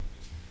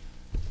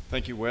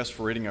Thank you, Wes,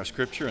 for reading our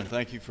scripture, and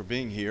thank you for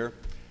being here.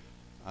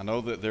 I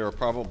know that there are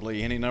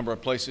probably any number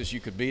of places you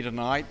could be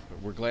tonight, but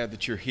we're glad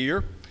that you're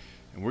here.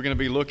 And we're going to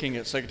be looking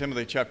at 2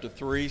 Timothy chapter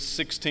 3,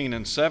 16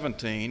 and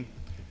 17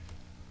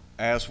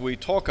 as we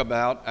talk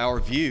about our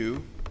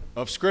view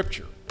of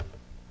Scripture,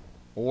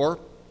 or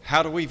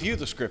how do we view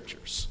the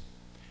Scriptures.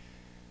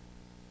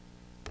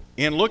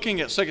 In looking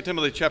at 2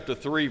 Timothy chapter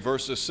 3,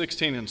 verses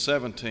 16 and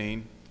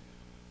 17,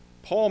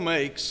 Paul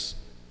makes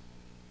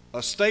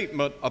a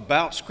statement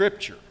about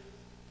Scripture,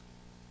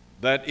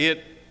 that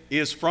it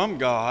is from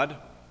God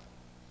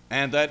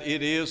and that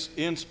it is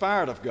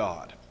inspired of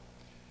God.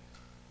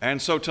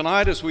 And so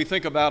tonight, as we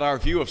think about our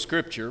view of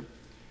Scripture,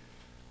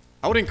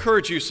 I would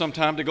encourage you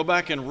sometime to go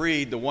back and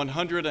read the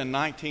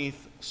 119th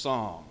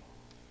Psalm.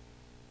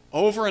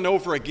 Over and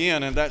over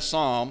again in that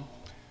psalm,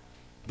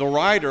 the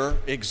writer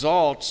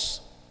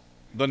exalts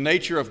the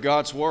nature of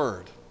God's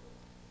Word.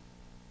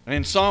 And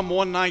in Psalm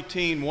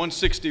 119,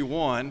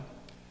 161,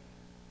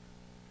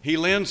 he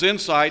lends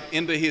insight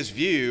into his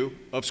view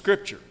of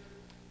Scripture.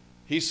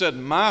 He said,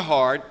 "My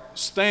heart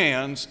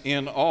stands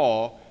in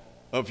awe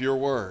of your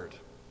word."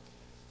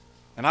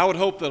 And I would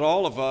hope that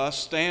all of us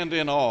stand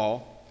in awe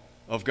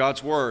of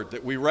God's word,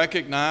 that we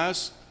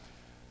recognize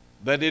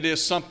that it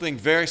is something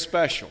very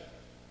special,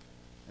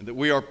 and that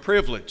we are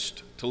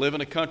privileged to live in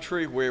a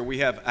country where we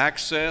have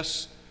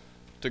access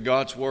to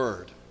God's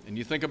word. And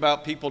you think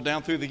about people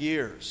down through the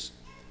years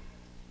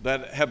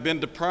that have been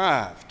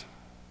deprived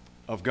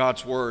of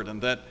God's word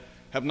and that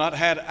have not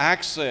had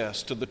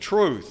access to the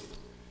truth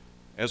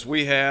as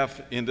we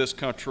have in this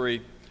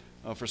country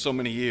for so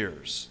many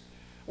years.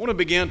 I want to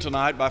begin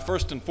tonight by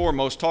first and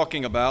foremost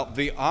talking about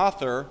the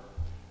author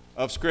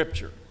of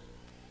Scripture.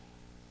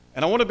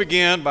 And I want to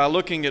begin by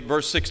looking at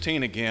verse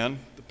 16 again,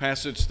 the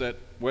passage that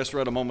Wes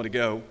read a moment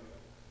ago,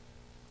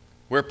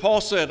 where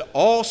Paul said,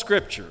 all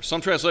Scripture, some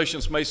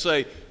translations may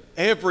say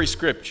every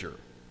Scripture,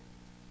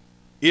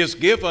 is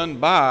given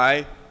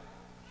by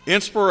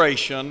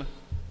inspiration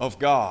of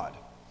God.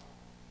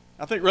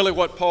 I think really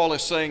what Paul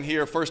is saying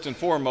here first and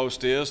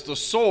foremost is the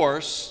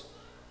source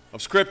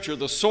of Scripture,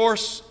 the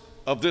source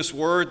of this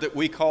word that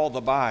we call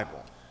the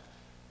Bible,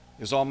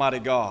 is Almighty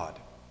God.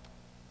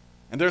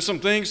 And there's some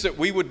things that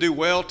we would do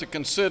well to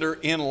consider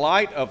in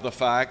light of the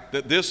fact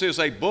that this is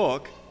a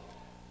book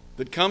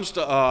that comes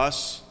to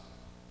us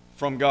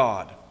from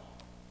God.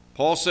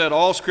 Paul said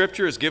all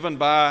Scripture is given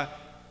by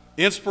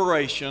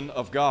inspiration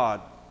of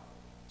God.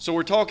 So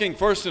we're talking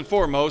first and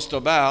foremost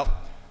about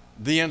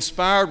the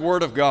inspired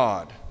Word of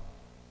God,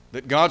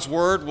 that God's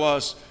Word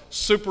was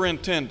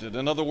superintended.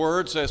 In other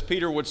words, as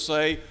Peter would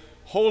say,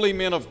 holy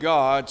men of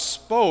God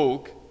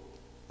spoke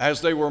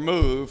as they were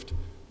moved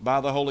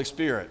by the Holy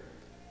Spirit.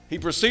 He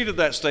preceded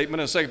that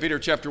statement in 2 Peter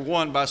chapter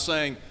 1 by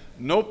saying,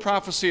 no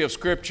prophecy of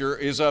Scripture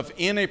is of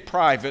any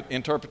private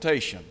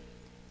interpretation.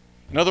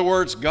 In other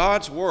words,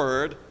 God's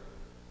Word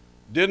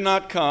did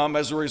not come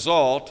as a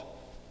result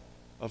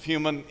of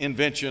human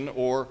invention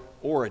or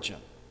origin,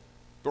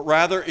 but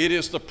rather it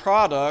is the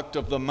product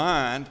of the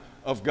mind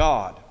of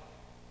God.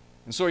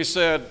 And so he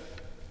said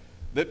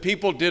that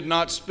people did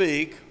not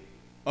speak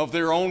of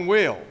their own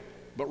will,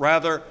 but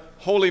rather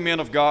holy men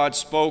of God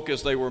spoke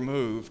as they were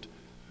moved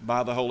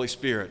by the Holy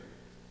Spirit.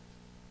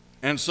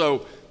 And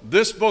so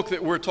this book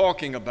that we're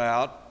talking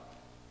about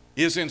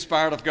is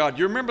inspired of God.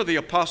 You remember the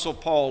Apostle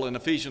Paul in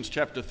Ephesians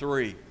chapter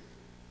 3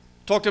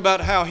 talked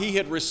about how he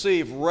had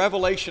received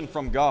revelation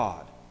from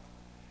God.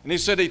 And he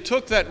said he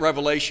took that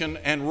revelation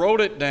and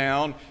wrote it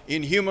down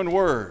in human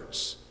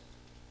words.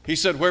 He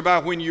said, whereby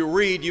when you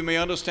read, you may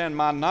understand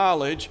my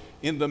knowledge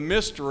in the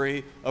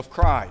mystery of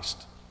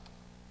Christ.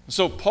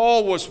 So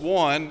Paul was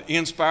one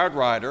inspired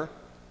writer.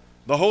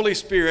 The Holy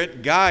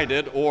Spirit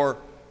guided or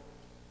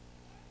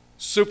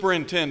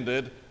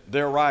superintended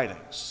their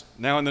writings.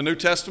 Now in the New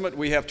Testament,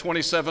 we have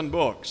 27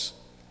 books.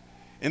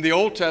 In the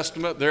Old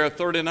Testament, there are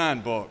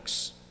 39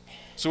 books.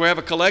 So we have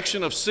a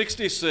collection of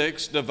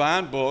 66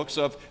 divine books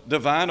of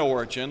divine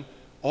origin,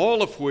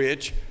 all of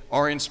which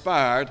are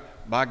inspired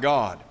by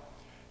God.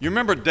 You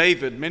remember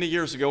David many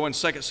years ago in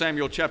 2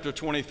 Samuel chapter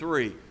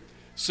 23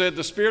 said,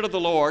 the Spirit of the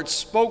Lord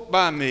spoke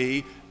by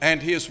me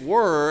and His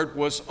word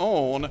was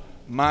on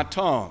my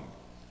tongue.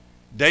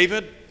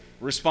 David,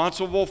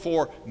 responsible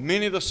for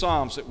many of the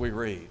Psalms that we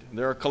read.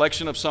 There are a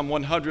collection of some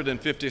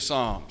 150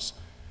 Psalms.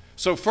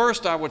 So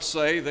first I would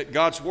say that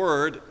God's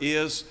word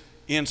is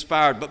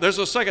inspired. But there's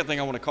a second thing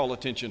I want to call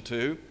attention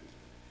to,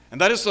 and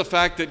that is the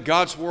fact that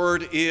God's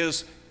word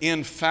is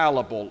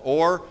infallible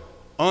or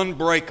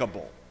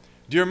unbreakable.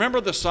 Do you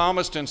remember the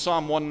psalmist in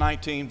Psalm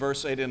 119,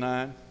 verse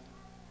 89?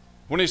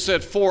 When he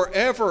said,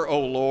 forever, O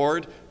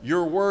Lord,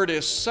 your word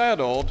is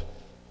settled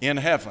in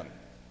heaven.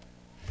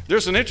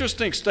 There's an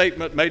interesting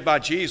statement made by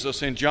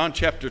Jesus in John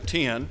chapter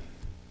 10,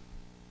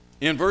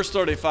 in verse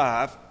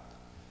 35,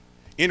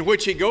 in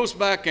which he goes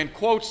back and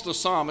quotes the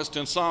psalmist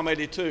in Psalm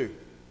 82.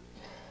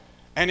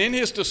 And in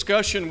his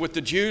discussion with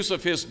the Jews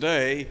of his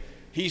day,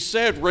 he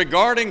said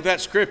regarding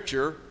that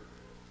Scripture,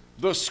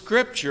 the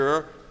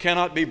Scripture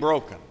cannot be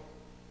broken.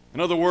 In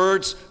other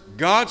words,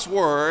 God's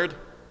Word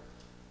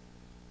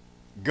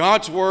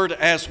God's Word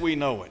as we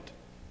know it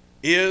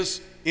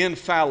is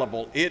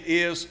infallible. It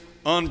is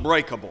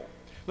unbreakable.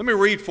 Let me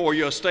read for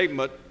you a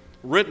statement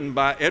written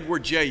by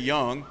Edward J.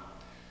 Young.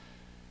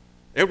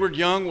 Edward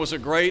Young was a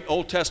great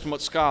Old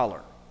Testament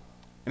scholar,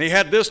 and he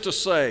had this to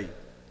say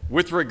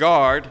with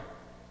regard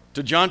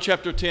to John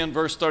chapter 10,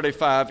 verse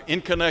 35,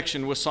 in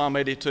connection with Psalm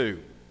 82.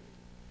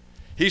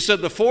 He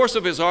said the force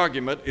of his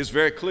argument is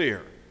very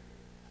clear,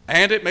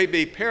 and it may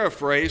be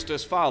paraphrased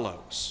as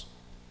follows.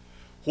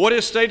 What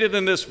is stated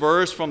in this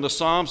verse from the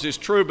Psalms is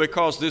true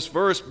because this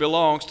verse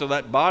belongs to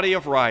that body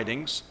of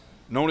writings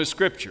known as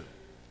Scripture.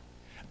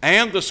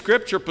 And the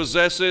Scripture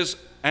possesses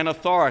an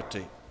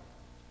authority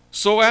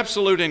so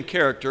absolute in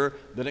character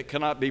that it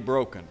cannot be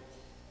broken.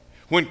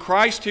 When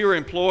Christ here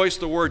employs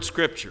the word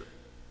Scripture,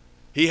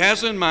 he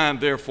has in mind,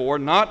 therefore,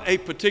 not a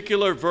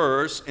particular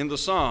verse in the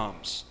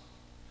Psalms,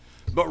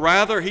 but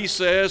rather he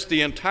says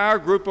the entire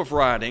group of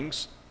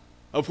writings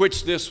of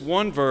which this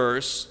one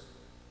verse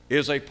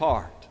is a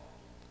part.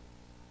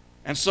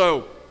 And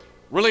so,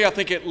 really, I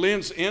think it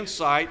lends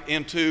insight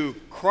into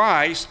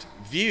Christ's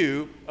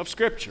view of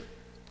Scripture.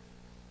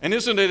 And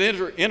isn't it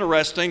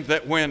interesting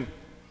that when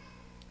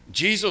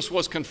Jesus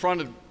was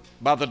confronted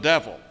by the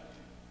devil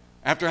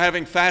after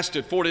having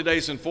fasted 40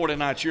 days and 40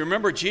 nights, you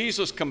remember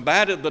Jesus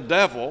combated the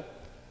devil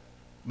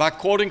by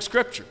quoting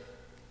Scripture.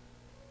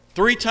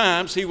 3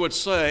 times he would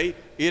say,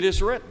 "It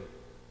is written."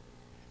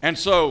 And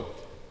so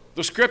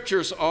the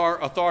Scriptures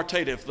are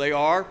authoritative. They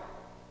are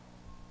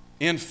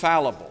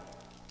infallible.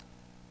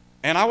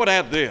 And I would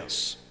add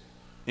this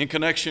in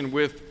connection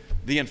with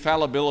the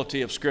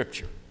infallibility of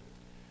Scripture.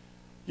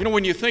 You know,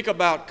 when you think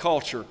about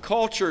culture,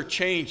 culture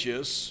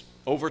changes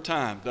over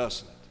time,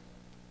 doesn't it?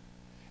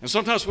 And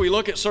sometimes we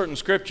look at certain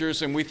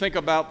Scriptures and we think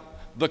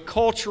about the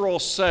cultural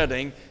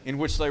setting in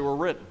which they were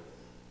written.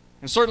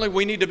 And certainly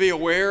we need to be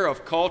aware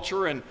of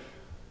culture and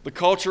the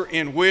culture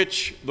in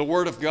which the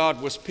Word of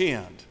God was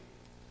penned.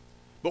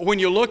 But when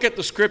you look at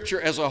the Scripture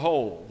as a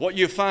whole, what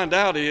you find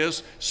out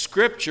is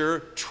Scripture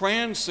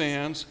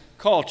transcends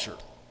culture,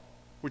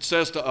 which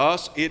says to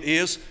us it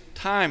is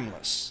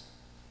timeless.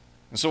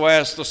 And so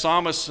as the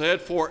psalmist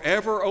said,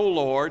 "Forever, O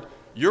Lord,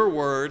 your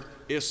word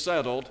is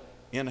settled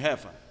in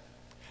heaven."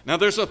 Now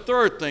there's a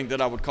third thing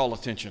that I would call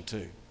attention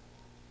to,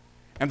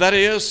 and that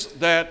is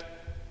that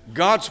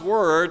God's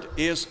word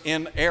is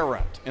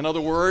inerrant. In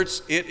other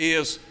words, it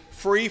is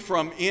free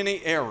from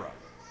any error.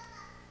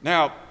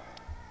 Now,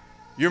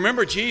 you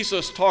remember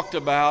Jesus talked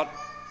about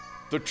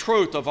the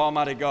truth of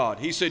Almighty God.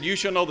 He said, "You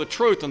shall know the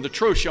truth, and the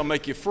truth shall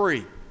make you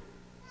free."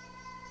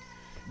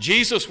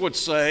 Jesus would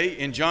say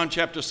in John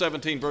chapter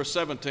 17, verse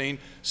 17,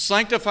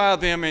 "Sanctify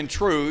them in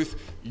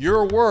truth,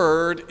 your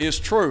word is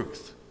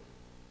truth."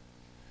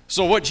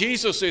 So what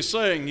Jesus is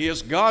saying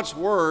is God's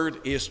word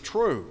is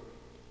true.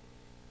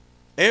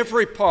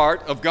 Every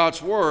part of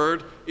God's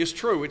word is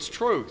true. It's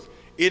truth.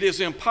 It is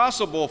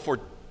impossible for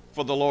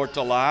the Lord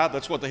to lie.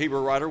 That's what the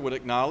Hebrew writer would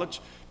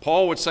acknowledge.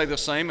 Paul would say the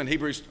same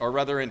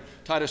in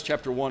Titus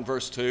chapter 1,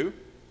 verse 2.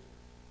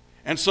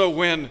 And so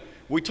when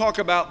we talk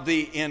about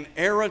the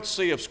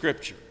inerrancy of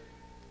Scripture,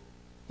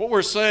 what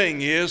we're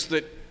saying is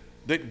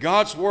that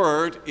God's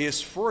word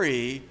is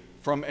free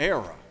from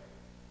error.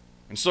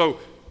 And so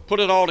put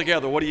it all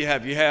together. What do you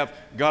have? You have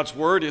God's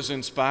word is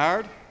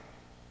inspired,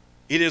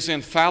 it is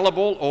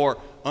infallible or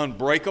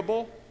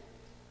unbreakable,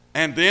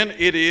 and then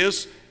it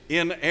is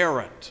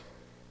inerrant.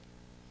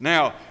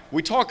 Now,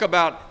 we talk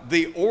about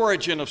the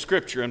origin of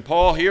Scripture, and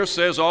Paul here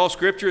says all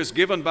Scripture is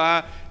given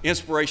by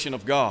inspiration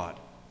of God.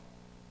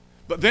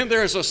 But then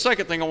there's a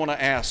second thing I want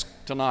to ask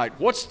tonight.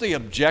 What's the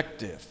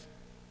objective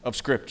of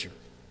Scripture?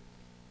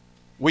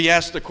 We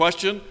ask the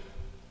question,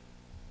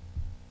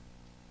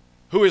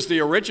 who is the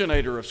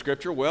originator of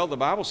Scripture? Well, the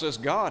Bible says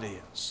God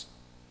is.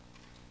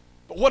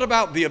 But what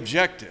about the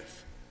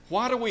objective?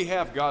 Why do we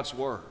have God's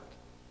Word?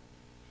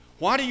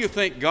 Why do you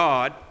think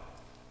God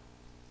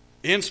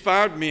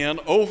inspired men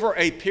over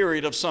a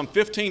period of some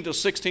 15 to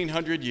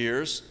 1600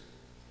 years,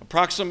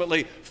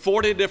 approximately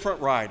 40 different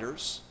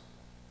writers?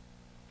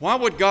 Why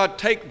would God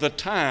take the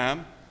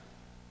time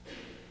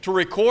to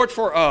record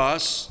for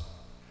us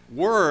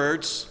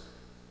words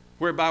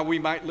whereby we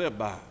might live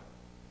by?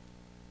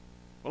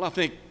 Well, I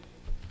think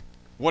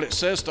what it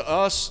says to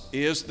us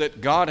is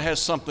that God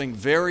has something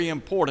very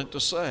important to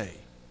say.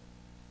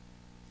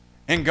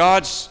 And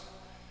God's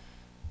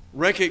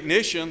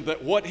recognition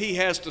that what He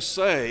has to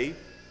say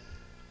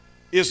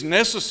is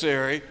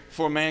necessary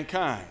for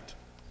mankind.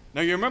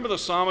 Now you remember the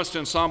psalmist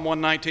in Psalm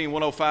 119,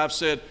 105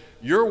 said,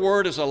 "Your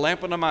word is a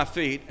lamp unto my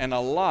feet and a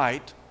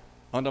light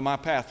unto my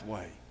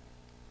pathway."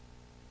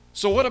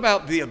 So what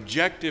about the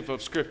objective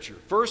of Scripture?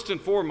 First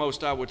and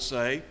foremost, I would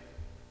say,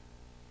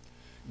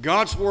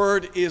 God's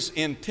word is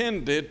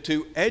intended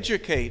to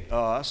educate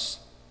us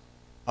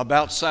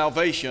about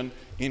salvation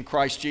in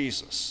Christ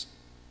Jesus.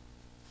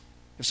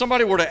 If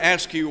somebody were to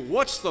ask you,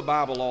 what's the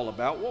Bible all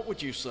about, what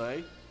would you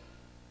say?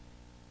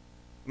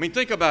 I mean,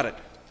 think about it.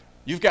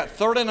 You've got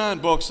 39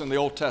 books in the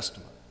Old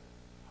Testament,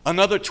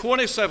 another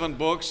 27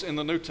 books in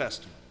the New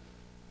Testament.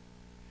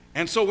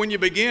 And so when you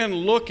begin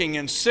looking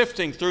and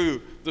sifting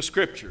through the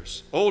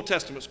Scriptures, Old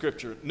Testament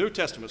Scripture, New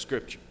Testament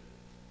Scripture,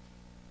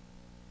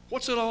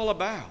 what's it all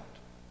about?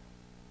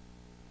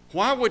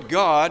 Why would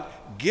God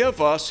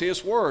give us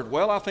His Word?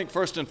 Well, I think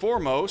first and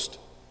foremost,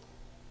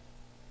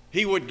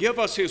 He would give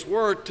us His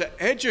Word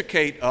to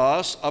educate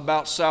us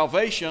about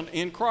salvation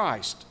in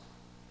Christ.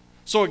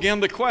 So again,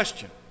 the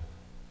question,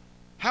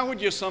 how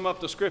would you sum up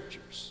the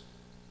Scriptures?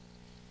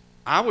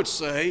 I would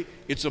say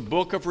it's a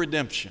book of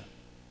redemption.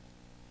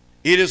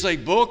 It is a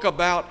book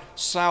about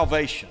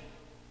salvation.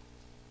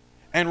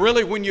 And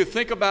really, when you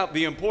think about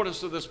the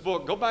importance of this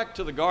book, go back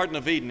to the Garden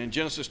of Eden in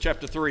Genesis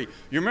chapter 3.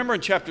 You remember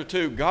in chapter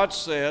 2, God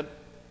said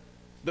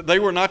that they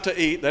were not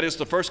to eat, that is,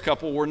 the first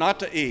couple were not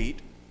to eat,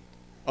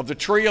 of the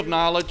tree of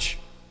knowledge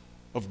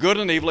of good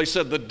and evil. He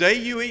said, the day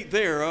you eat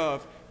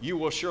thereof, you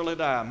will surely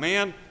die.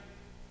 Man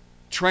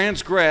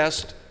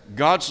transgressed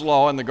God's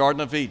law in the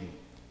Garden of Eden.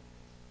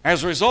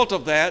 As a result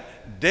of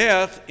that,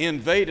 death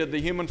invaded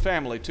the human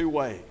family two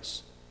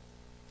ways.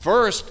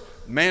 First,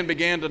 man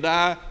began to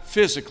die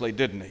physically,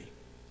 didn't he?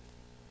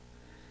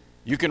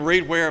 You can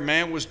read where a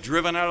man was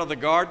driven out of the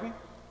garden,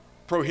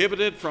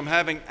 prohibited from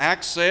having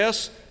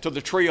access to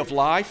the tree of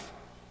life.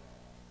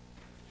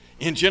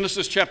 In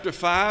Genesis chapter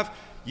 5,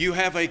 you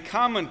have a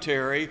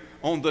commentary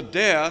on the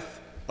death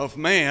of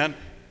man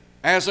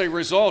as a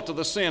result of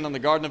the sin in the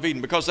Garden of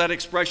Eden, because that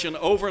expression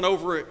over and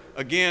over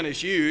again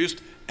is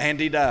used, and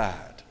he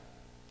died.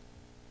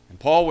 And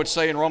Paul would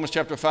say in Romans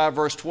chapter 5,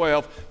 verse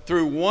 12,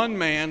 through one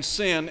man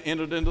sin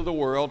entered into the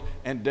world,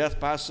 and death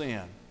by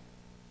sin.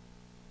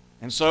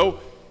 And so,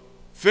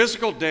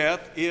 physical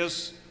death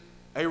is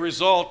a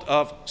result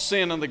of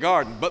sin in the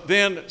garden. But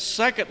then,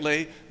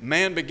 secondly,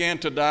 man began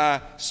to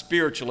die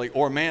spiritually,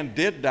 or man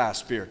did die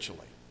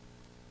spiritually.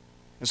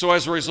 And so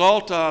as a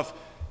result of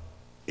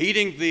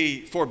eating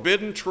the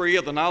forbidden tree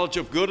of the knowledge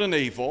of good and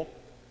evil,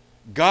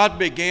 God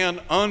began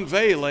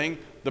unveiling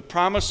the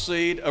promised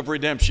seed of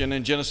redemption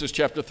in Genesis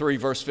chapter 3,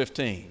 verse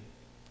 15.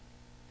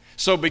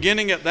 So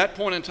beginning at that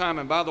point in time,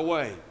 and by the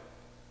way,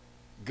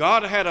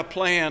 God had a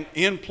plan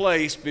in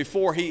place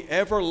before He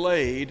ever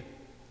laid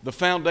the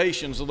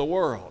foundations of the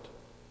world.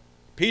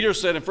 Peter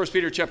said in 1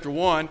 Peter chapter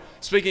 1,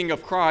 speaking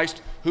of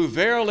Christ, who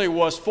verily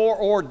was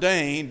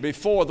foreordained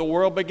before the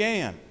world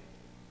began,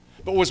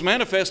 but was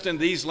manifest in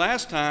these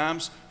last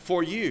times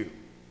for you.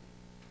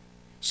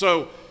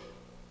 So,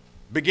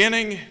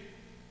 beginning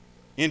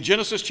in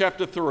Genesis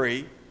chapter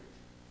 3,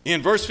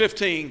 in verse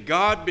 15,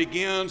 God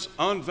begins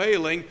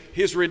unveiling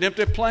His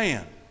redemptive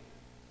plan.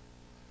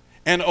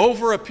 And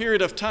over a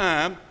period of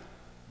time,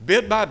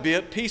 bit by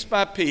bit, piece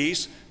by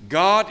piece,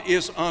 God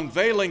is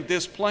unveiling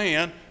this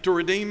plan to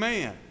redeem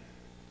man.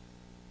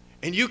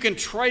 And you can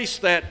trace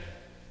that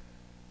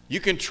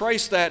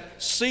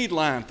seed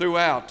line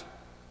throughout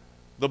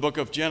the book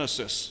of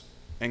Genesis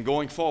and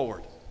going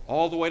forward,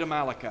 all the way to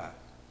Malachi.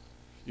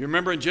 You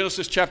remember in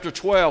Genesis chapter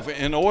 12,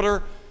 in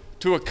order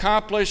to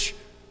accomplish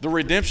the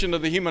redemption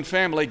of the human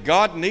family,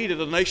 God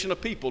needed a nation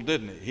of people,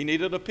 didn't He? He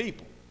needed a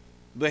people,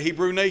 the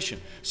Hebrew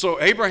nation.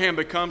 So Abraham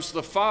becomes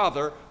the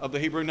father of the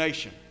Hebrew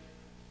nation.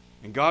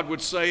 And God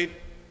would say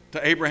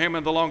to Abraham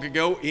in the long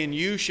ago, in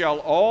you shall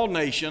all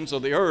nations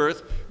of the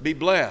earth be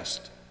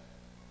blessed.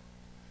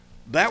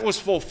 That was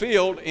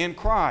fulfilled in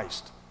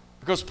Christ.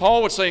 Because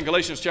Paul would say in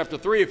Galatians chapter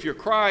 3, if you're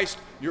Christ,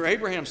 you're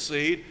Abraham's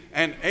seed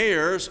and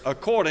heirs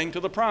according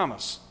to the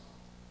promise.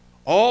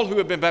 All who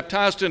have been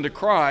baptized into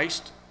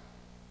Christ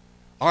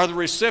are the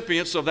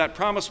recipients of that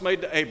promise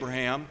made to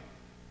Abraham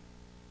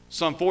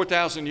some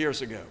 4,000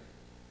 years ago.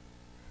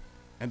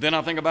 And then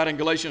I think about in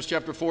Galatians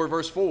chapter 4,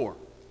 verse 4,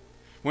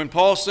 when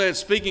Paul said,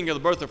 speaking of the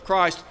birth of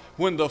Christ,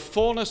 when the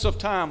fullness of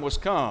time was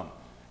come,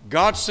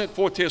 God sent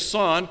forth His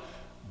Son,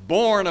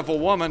 born of a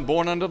woman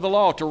born under the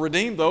law, to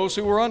redeem those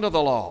who were under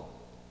the law.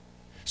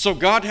 So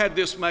God had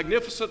this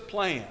magnificent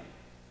plan,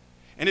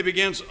 and He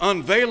begins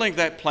unveiling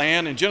that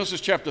plan in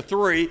Genesis chapter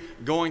 3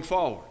 going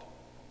forward.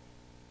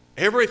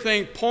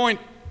 Everything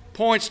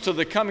points to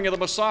the coming of the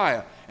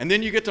Messiah. And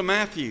then you get to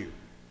Matthew.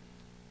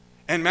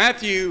 And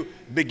Matthew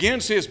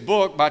begins his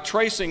book by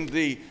tracing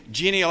the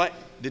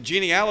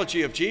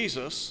genealogy of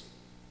Jesus,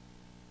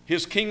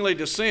 His kingly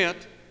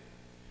descent,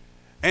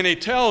 and he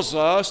tells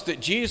us that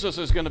Jesus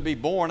is going to be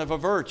born of a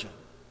virgin.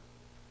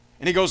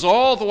 And he goes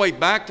all the way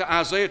back to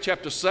Isaiah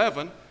chapter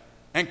 7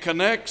 and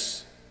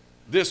connects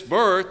this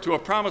birth to a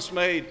promise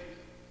made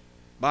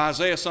by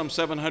Isaiah some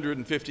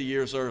 750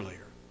 years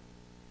earlier.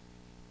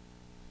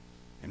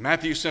 And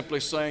Matthew simply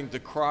saying the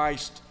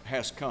Christ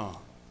has come.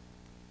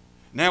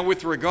 Now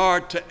with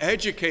regard to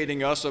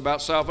educating us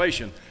about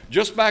salvation,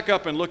 just back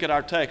up and look at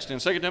our text in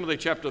 2 Timothy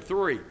chapter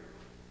 3.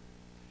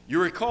 You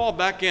recall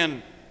back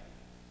in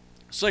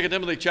 2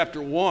 Timothy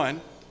chapter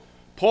 1,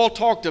 Paul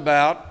talked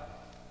about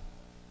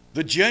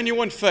the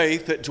genuine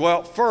faith that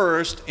dwelt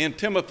first in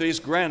Timothy's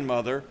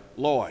grandmother,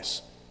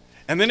 Lois.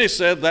 And then he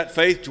said that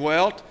faith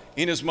dwelt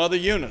in his mother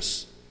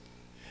Eunice.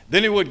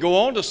 Then he would go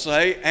on to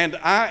say, and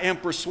I am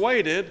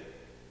persuaded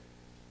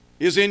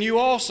is in you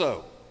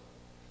also.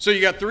 So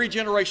you got 3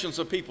 generations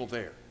of people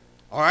there.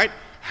 All right,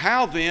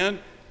 how then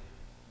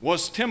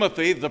was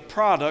Timothy the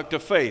product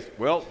of faith?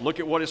 Well, look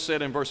at what is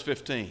said in verse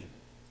 15.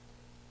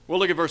 Well,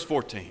 look at verse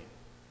 14.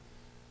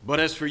 But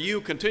as for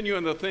you, continue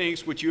in the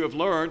things which you have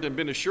learned and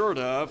been assured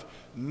of,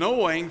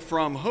 knowing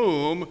from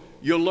whom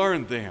you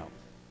learned them,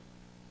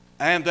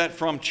 and that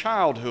from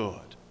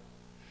childhood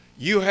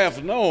you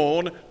have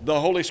known the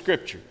Holy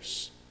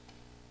Scriptures,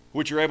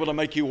 which are able to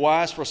make you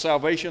wise for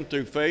salvation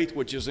through faith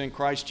which is in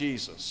Christ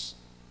Jesus.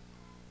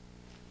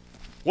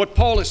 What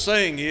Paul is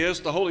saying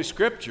is the Holy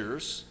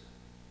Scriptures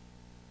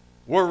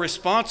were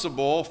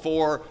responsible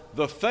for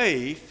the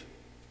faith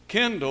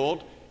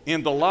kindled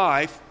in the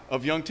life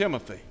of young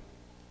Timothy.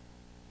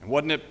 And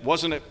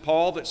wasn't it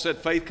Paul that said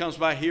faith comes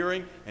by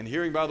hearing, and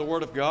hearing by the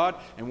Word of God?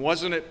 And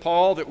wasn't it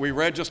Paul that we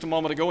read just a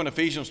moment ago in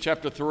Ephesians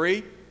chapter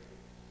 3,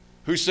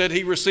 who said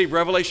he received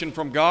revelation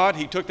from God?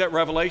 He took that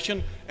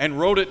revelation and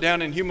wrote it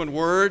down in human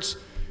words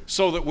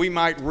so that we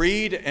might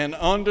read and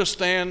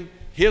understand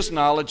his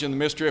knowledge in the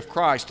mystery of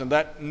Christ. And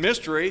that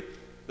mystery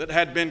that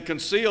had been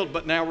concealed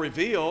but now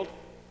revealed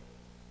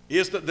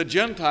is that the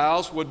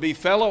Gentiles would be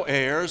fellow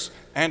heirs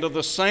and of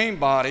the same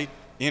body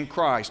in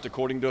Christ,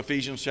 according to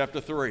Ephesians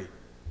chapter 3.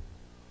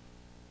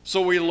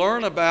 So we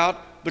learn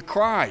about the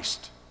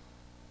Christ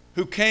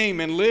who came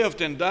and lived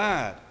and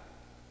died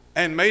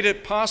and made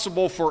it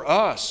possible for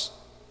us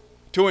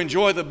to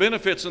enjoy the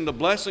benefits and the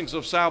blessings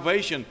of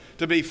salvation,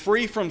 to be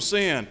free from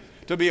sin,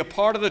 to be a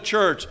part of the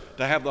church,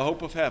 to have the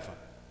hope of heaven.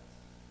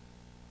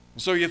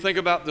 So you think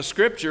about the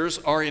Scriptures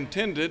are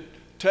intended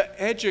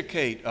to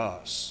educate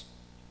us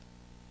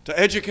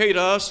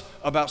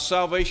about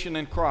salvation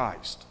in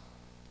Christ.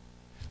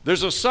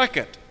 There's a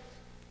second,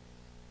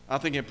 I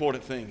think,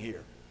 important thing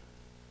here.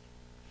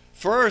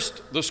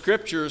 First, the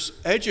Scriptures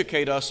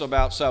educate us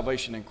about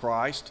salvation in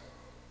Christ,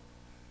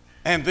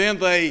 and then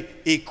they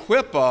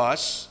equip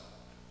us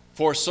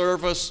for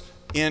service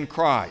in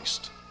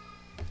Christ.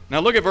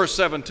 Now look at verse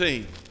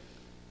 17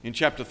 in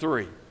chapter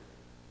 3.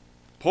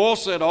 Paul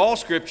said all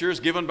Scripture is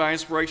given by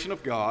inspiration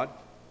of God,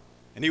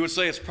 and he would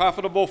say it's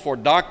profitable for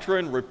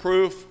doctrine,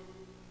 reproof,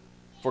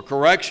 for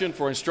correction,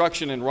 for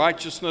instruction in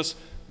righteousness,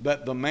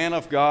 that the man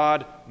of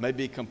God may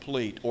be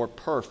complete or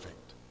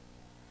perfect,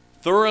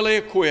 thoroughly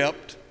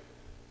equipped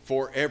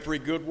for every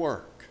good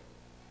work.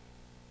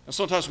 And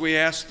sometimes we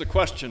ask the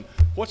question,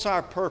 what's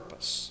our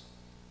purpose?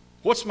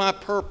 What's my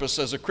purpose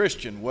as a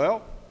Christian?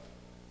 Well,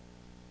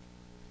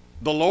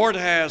 the Lord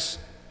has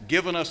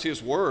given us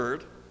His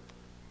Word,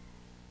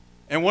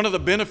 and one of the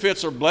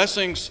benefits or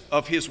blessings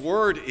of His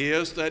Word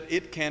is that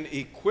it can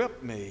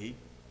equip me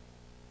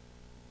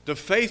to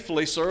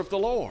faithfully serve the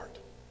Lord,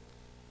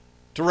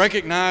 to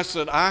recognize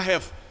that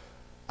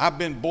I've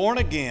been born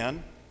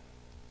again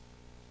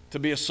to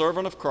be a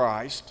servant of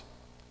Christ,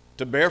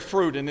 to bear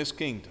fruit in His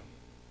kingdom.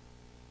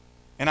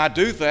 And I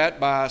do that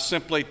by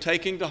simply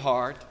taking to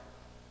heart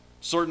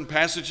certain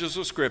passages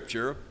of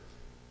Scripture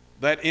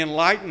that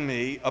enlighten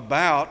me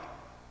about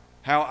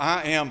how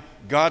I am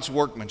God's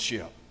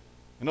workmanship.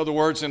 In other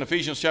words, in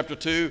Ephesians chapter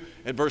 2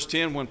 at verse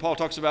 10, when Paul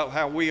talks about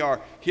how we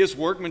are His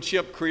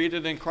workmanship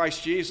created in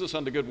Christ Jesus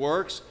unto good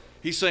works,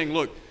 he's saying,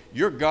 look,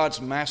 you're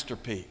God's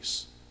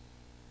masterpiece.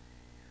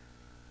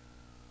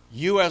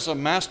 You as a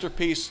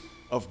masterpiece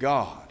of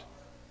God,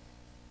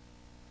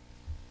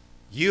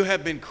 you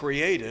have been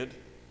created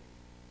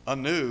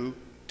anew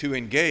to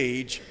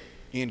engage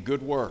in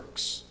good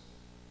works,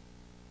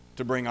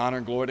 to bring honor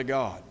and glory to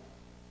God.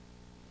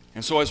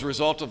 And so as a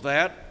result of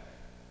that,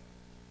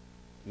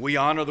 we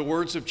honor the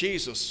words of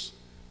Jesus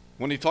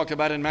when He talked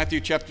about in Matthew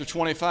chapter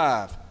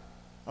 25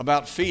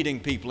 about feeding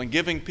people and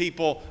giving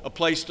people a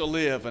place to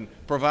live and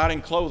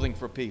providing clothing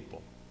for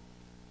people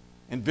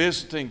and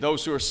visiting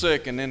those who are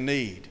sick and in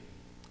need.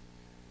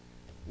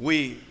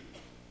 We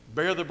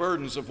bear the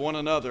burdens of one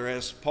another,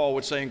 as Paul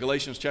would say in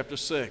Galatians chapter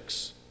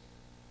 6.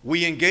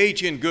 We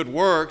engage in good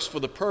works for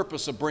the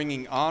purpose of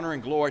bringing honor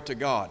and glory to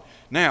God.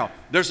 Now,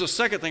 there's a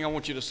second thing I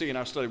want you to see in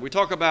our study. We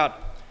talk about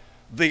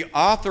the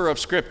author of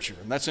Scripture,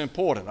 and that's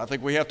important. I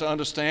think we have to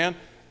understand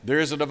there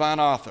is a divine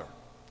author.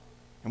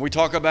 And we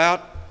talk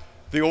about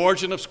the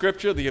origin of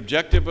Scripture, the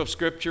objective of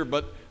Scripture,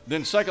 but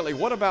then secondly,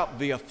 what about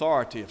the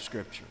authority of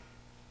Scripture?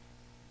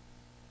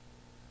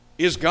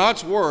 Is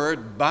God's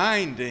Word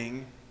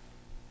binding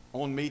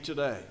on me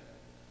today?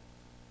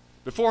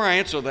 Before I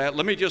answer that,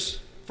 let me just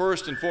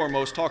first and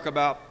foremost talk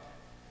about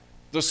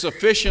the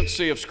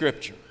sufficiency of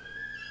Scripture.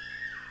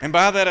 And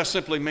by that I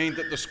simply mean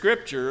that the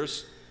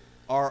Scriptures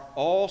are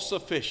all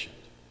sufficient.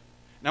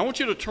 Now I want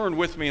you to turn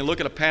with me and look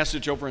at a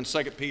passage over in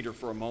 2 Peter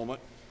for a moment.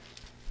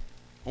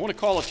 I want to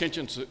call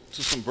attention to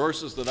some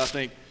verses that I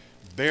think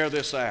bear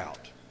this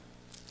out.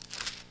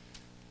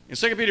 In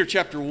 2 Peter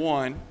chapter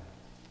 1,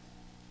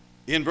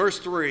 in verse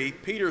 3,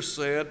 Peter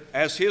said,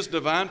 as His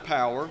divine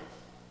power,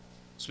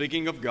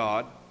 speaking of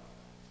God,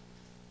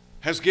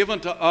 has given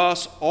to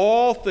us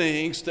all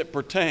things that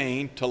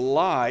pertain to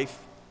life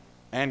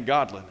and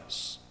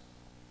godliness,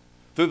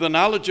 through the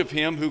knowledge of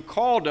Him who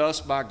called us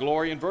by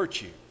glory and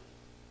virtue,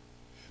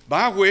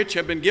 by which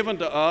have been given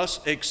to us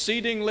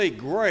exceedingly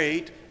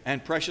great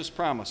and precious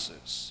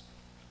promises.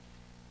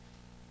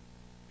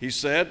 He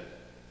said,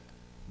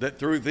 that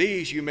through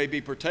these you may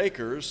be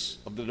partakers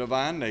of the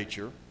divine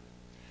nature,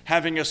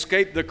 having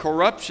escaped the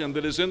corruption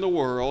that is in the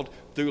world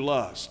through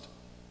lust.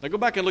 Now go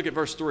back and look at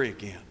verse 3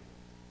 again.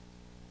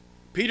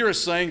 Peter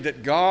is saying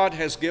that God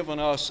has given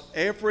us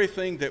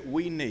everything that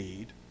we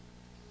need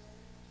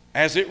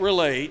as it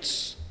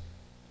relates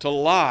to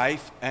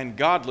life and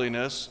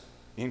godliness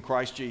in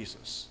Christ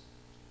Jesus.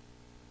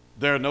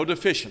 There are no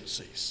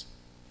deficiencies.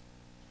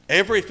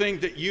 Everything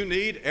that you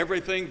need,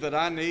 everything that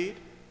I need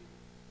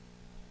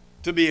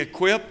to be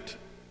equipped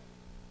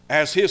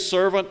as His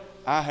servant,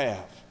 I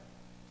have.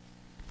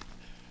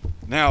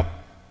 Now,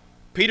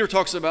 Peter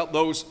talks about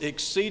those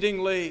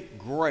exceedingly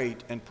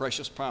great and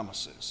precious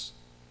promises.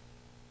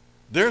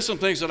 There are some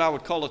things that I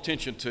would call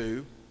attention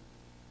to,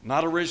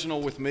 not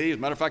original with me. As a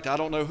matter of fact, I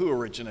don't know who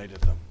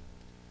originated them.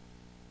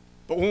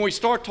 But when we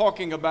start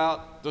talking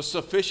about the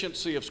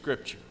sufficiency of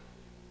Scripture,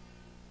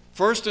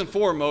 first and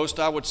foremost,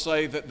 I would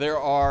say that there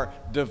are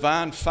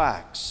divine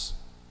facts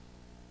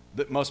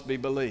that must be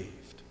believed.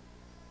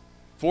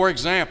 For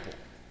example,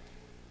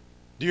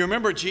 do you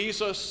remember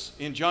Jesus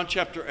in John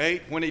chapter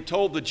 8 when He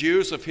told the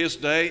Jews of His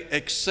day,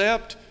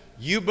 "Except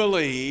you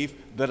believe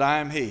that I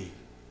am He,"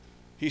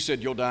 He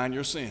said, "you'll die in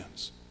your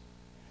sins."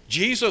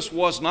 Jesus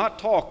was not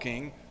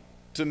talking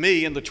to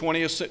me in the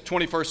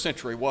 21st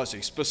century, was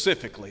He,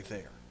 specifically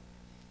there?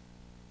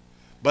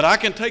 But I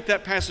can take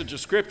that passage of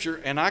Scripture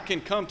and I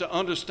can come to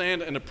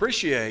understand and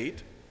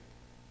appreciate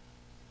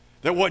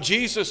that what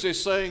Jesus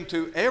is saying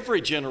to every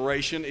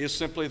generation is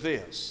simply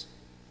this: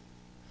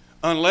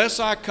 unless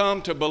I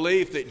come to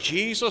believe that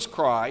Jesus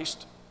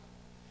Christ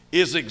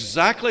is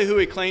exactly who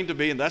He claimed to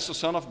be, and that's the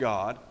Son of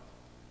God,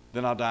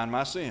 then I'll die in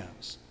my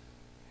sins.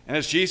 And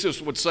as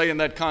Jesus would say in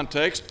that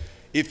context,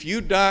 if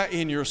you die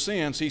in your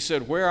sins, He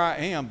said, where I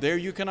am, there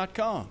you cannot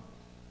come.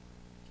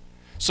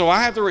 So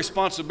I have the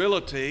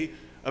responsibility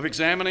of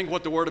examining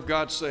what the Word of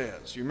God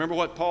says. You remember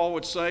what Paul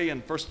would say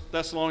in 1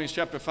 Thessalonians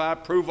chapter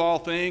 5, prove all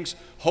things,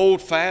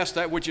 hold fast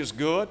that which is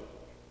good.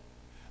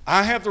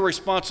 I have the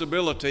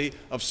responsibility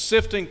of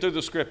sifting through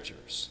the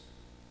Scriptures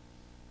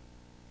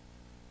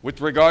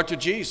with regard to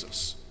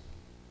Jesus.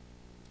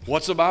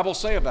 What's the Bible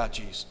say about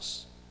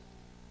Jesus?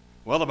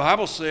 Well, the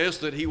Bible says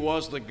that He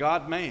was the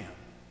God-man.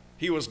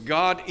 He was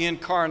God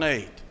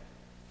incarnate.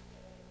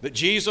 That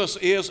Jesus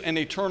is an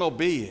eternal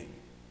being.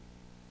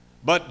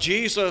 But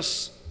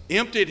Jesus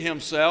emptied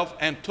Himself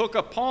and took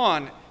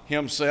upon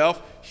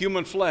Himself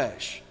human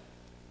flesh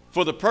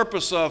for the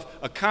purpose of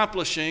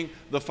accomplishing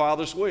the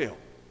Father's will.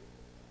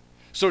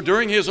 So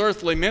during His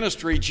earthly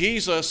ministry,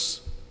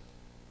 Jesus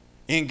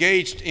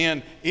engaged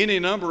in any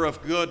number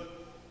of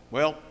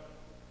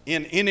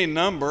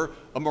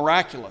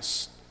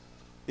miraculous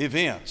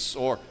events,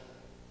 or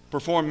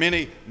performed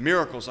many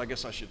miracles, I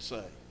guess I should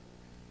say.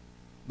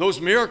 Those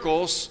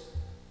miracles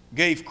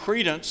gave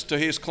credence to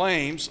His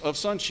claims of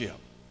sonship.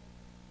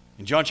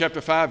 In John chapter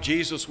 5,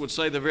 Jesus would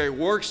say, the very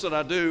works that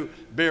I do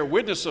bear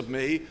witness of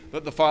me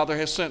that the Father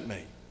has sent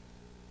me.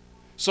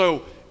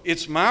 So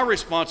it's my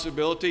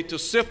responsibility to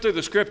sift through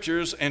the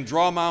Scriptures and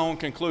draw my own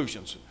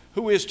conclusions.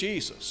 Who is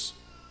Jesus?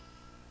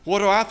 What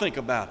do I think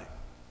about Him?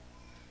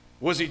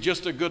 Was He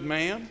just a good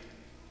man?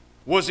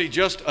 Was He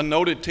just a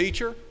noted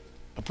teacher?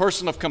 A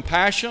person of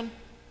compassion?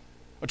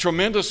 A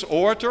tremendous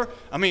orator?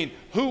 I mean,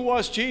 who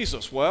was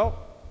Jesus? Well,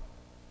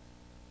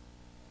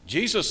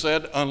 Jesus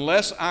said,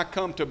 unless I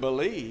come to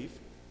believe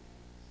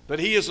that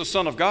He is the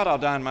Son of God, I'll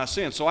die in my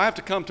sins. So I have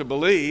to come to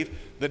believe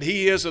that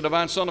He is the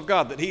divine Son of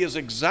God, that He is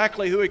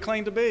exactly who He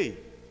claimed to be.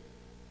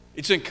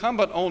 It's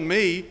incumbent on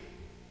me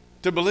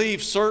to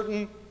believe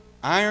certain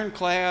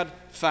ironclad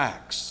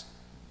facts.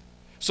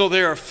 So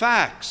there are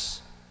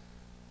facts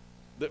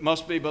that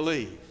must be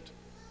believed.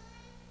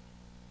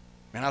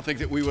 And I think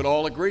that we would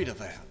all agree to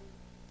that.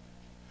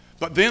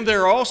 But then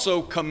there are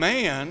also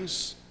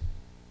commands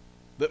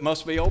that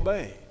must be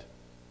obeyed.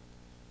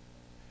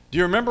 Do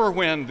you remember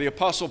when the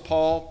Apostle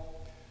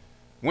Paul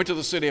went to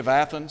the city of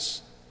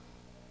Athens?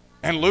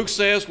 And Luke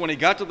says when he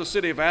got to the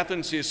city of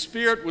Athens, his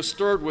spirit was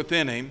stirred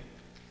within him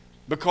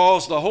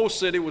because the whole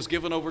city was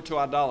given over to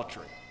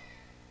idolatry.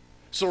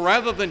 So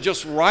rather than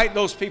just write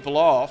those people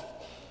off,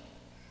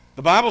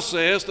 the Bible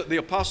says that the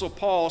Apostle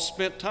Paul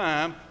spent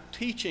time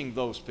teaching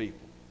those people.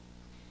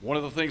 One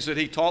of the things that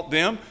he taught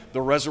them,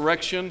 the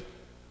resurrection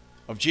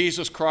of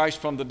Jesus Christ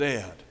from the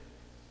dead.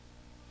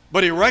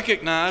 But he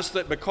recognized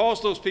that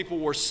because those people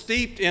were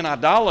steeped in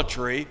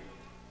idolatry,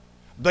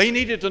 they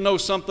needed to know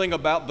something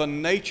about the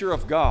nature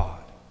of God.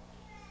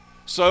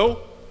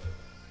 So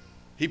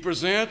he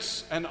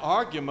presents an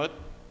argument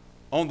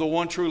on the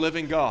one true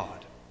living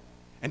God.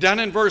 And down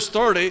in verse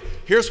 30,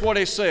 here's what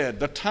he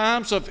said: the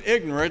times of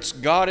ignorance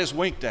God has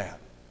winked at.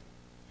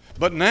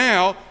 But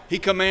now He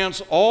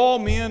commands all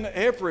men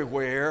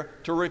everywhere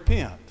to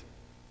repent.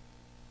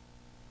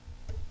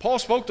 Paul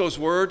spoke those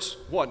words,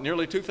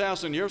 nearly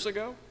 2,000 years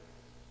ago?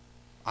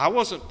 I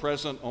wasn't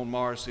present on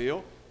Mars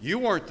Hill. You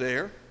weren't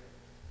there.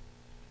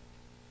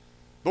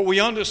 But we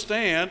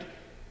understand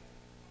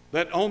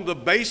that on the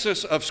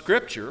basis of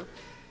Scripture,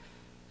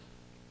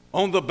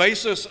 on the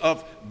basis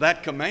of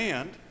that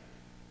command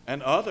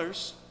and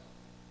others,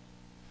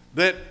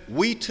 that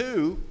we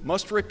too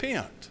must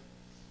repent.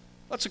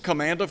 That's a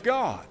command of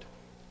God.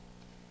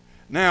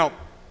 Now,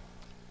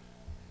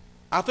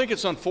 I think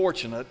it's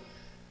unfortunate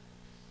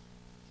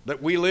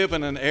that we live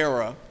in an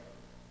era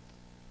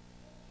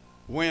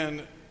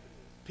when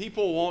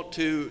people want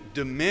to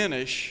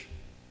diminish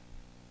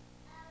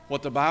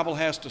what the Bible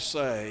has to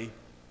say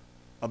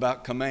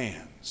about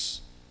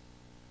commands,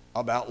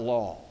 about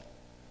law.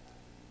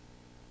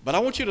 But I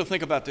want you to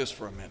think about this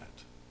for a minute.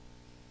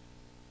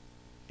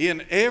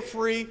 In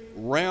every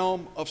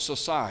realm of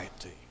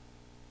society,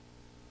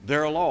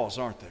 there are laws,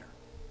 aren't there?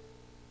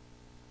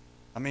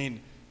 I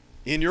mean,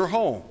 in your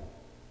home,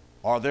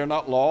 are there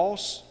not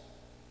laws?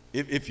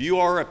 If you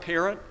are a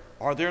parent,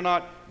 are there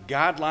not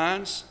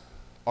guidelines?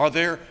 Are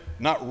there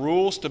not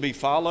rules to be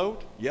followed?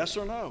 Yes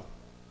or no?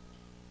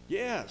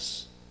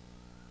 Yes.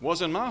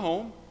 Was in my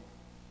home.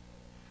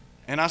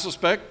 And I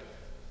suspect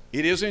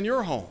it is in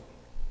your home.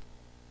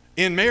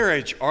 In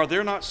marriage, are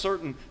there not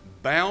certain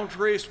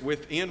boundaries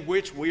within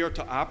which we are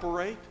to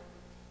operate?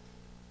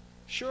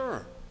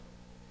 Sure.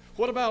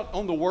 What about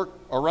on the work,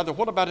 or rather,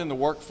 what about in the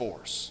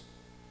workforce?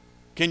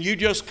 Can you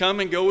just come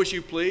and go as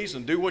you please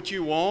and do what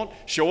you want,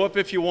 show up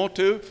if you want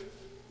to,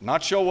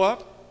 not show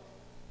up?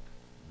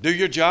 Do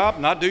your job,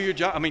 not do your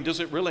job? I mean, does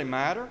it really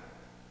matter?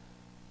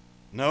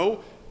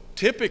 No.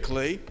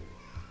 Typically,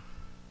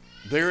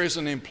 there is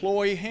an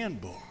employee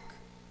handbook.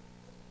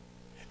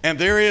 And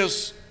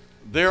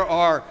there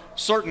are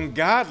certain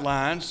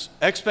guidelines,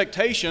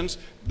 expectations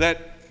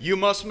that you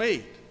must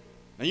meet.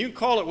 Now, you can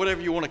call it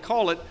whatever you want to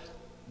call it,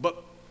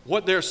 but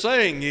what they're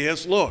saying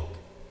is, look,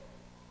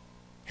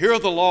 here are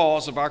the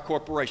laws of our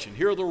corporation.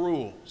 Here are the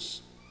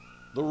rules,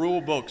 the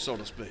rule book, so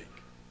to speak.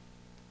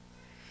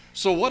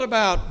 So what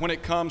about when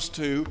it comes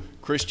to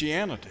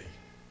Christianity?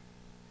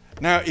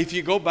 Now, if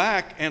you go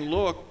back and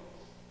look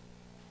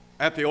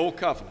at the Old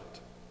Covenant,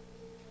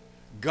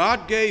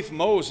 God gave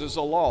Moses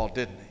a law,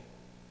 didn't he?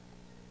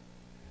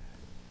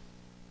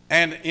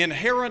 And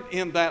inherent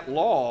in that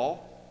law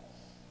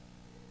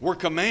were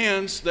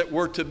commands that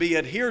were to be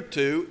adhered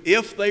to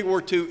if they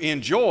were to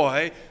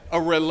enjoy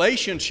a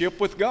relationship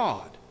with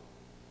God.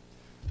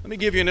 Let me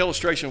give you an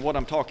illustration of what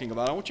I'm talking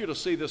about. I want you to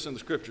see this in the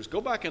Scriptures.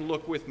 Go back and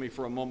look with me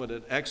for a moment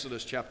at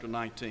Exodus chapter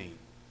 19.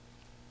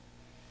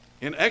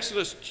 In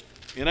Exodus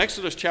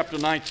chapter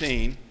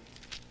 19,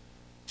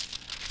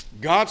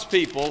 God's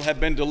people have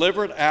been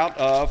delivered out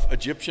of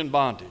Egyptian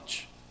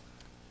bondage.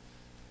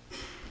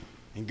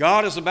 And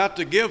God is about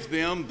to give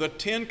them the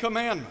 10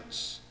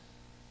 Commandments.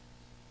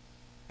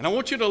 And I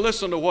want you to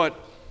listen to what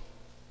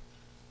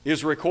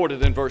is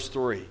recorded in verse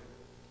 3.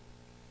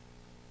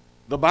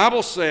 The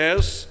Bible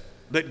says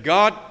that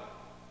God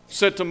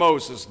said to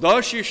Moses,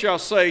 "Thus you shall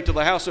say to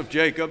the house of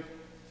Jacob,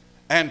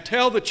 and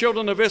tell the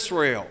children of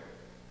Israel,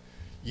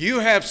 you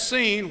have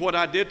seen what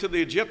I did to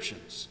the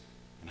Egyptians,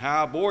 and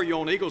how I bore you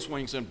on eagle's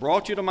wings and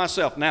brought you to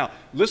myself." Now,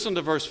 listen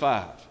to verse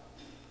 5.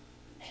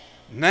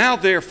 "Now,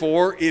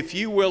 therefore, if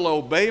you will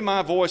obey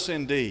my voice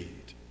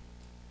indeed,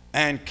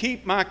 and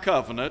keep my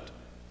covenant,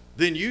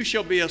 then you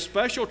shall be a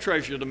special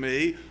treasure to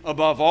me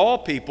above all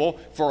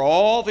people, for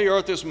all the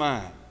earth is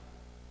mine."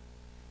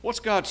 What's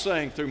God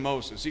saying through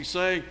Moses? He's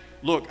saying,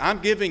 look, I'm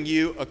giving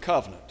you a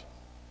covenant.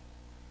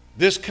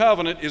 This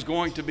covenant is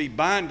going to be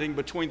binding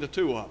between the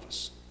two of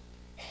us.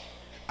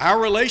 Our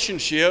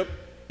relationship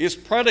is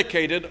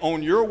predicated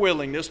on your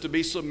willingness to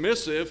be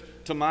submissive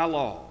to my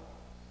law.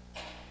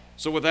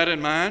 So with that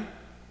in mind,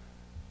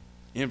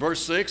 in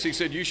verse 6, he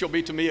said, "You shall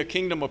be to me a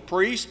kingdom of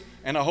priests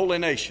and a holy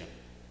nation.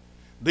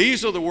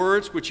 These are the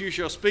words which you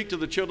shall speak to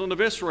the children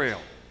of Israel."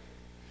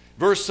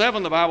 Verse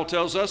 7, the Bible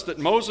tells us that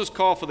Moses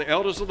called for the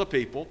elders of the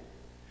people,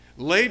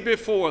 laid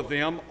before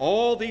them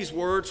all these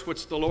words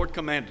which the Lord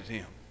commanded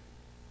him.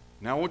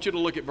 Now I want you to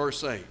look at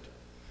verse 8.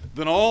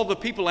 "Then all the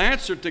people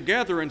answered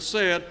together and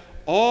said,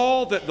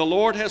 all that the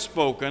Lord has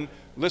spoken,"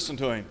 listen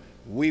to him,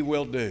 "we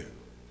will do."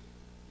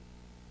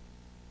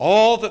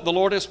 All that the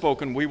Lord has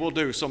spoken, we will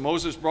do. So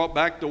Moses brought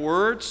back the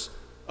words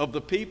of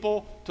the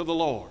people to the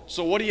Lord.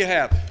 So what do you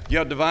have? You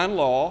have divine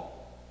law,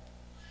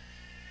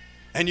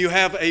 and you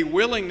have a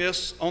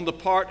willingness on the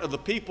part of the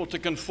people to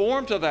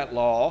conform to that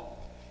law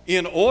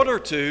in order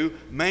to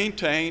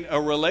maintain a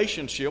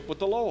relationship with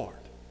the Lord.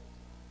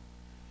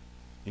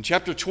 In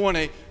chapter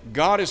 20,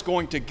 God is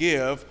going to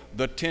give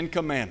the 10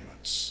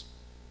 Commandments.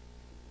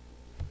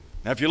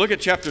 Now, if you look at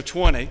chapter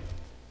 20,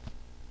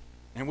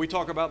 and we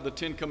talk about the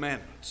 10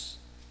 Commandments,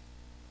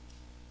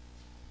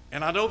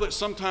 and I know that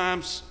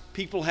sometimes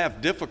people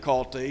have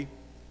difficulty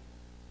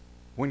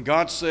when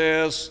God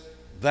says,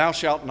 "Thou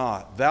shalt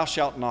not, thou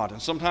shalt not."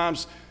 And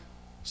sometimes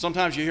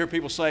you hear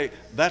people say,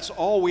 that's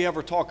all we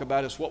ever talk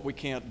about is what we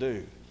can't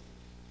do.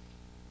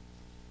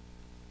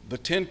 The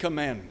 10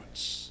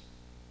 Commandments,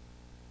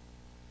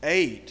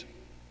 8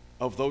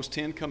 of those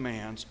 10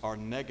 commands are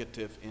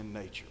negative in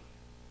nature.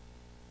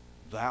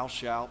 Thou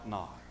shalt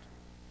not,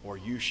 or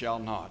you shall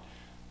not.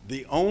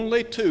 The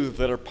only 2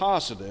 that are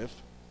positive,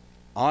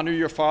 honor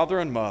your father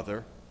and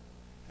mother,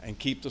 and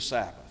keep the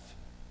Sabbath.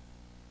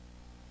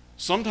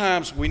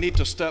 Sometimes we need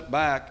to step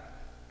back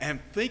and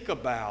think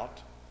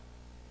about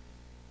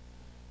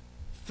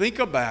think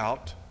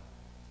about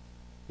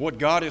what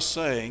God is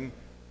saying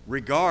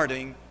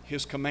regarding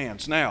His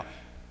commands. Now,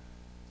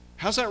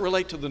 how does that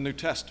relate to the New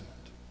Testament?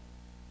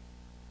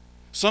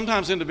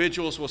 Sometimes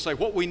individuals will say,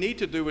 what we need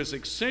to do is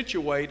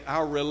accentuate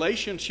our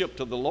relationship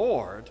to the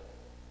Lord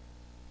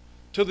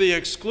to the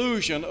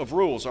exclusion of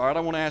rules. All right,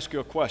 I want to ask you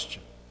a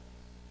question.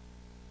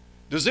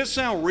 Does it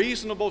sound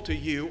reasonable to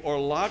you or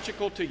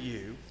logical to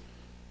you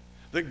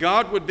that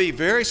God would be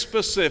very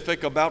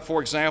specific about,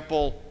 for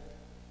example,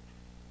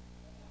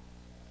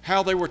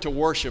 how they were to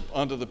worship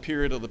under the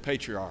period of the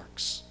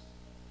patriarchs?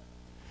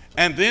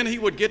 And then He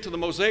would get to the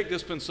Mosaic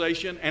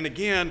dispensation and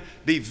again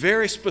be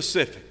very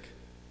specific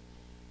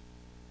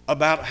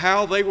about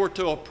how they were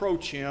to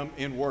approach Him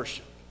in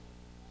worship.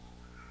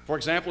 For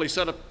example, He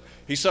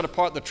set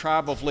apart the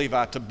tribe of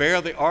Levi to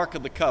bear the Ark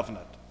of the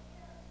Covenant,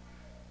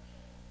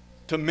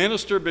 to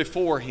minister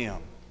before Him,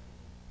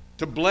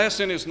 to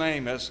bless in His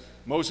name, as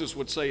Moses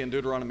would say in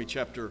Deuteronomy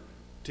chapter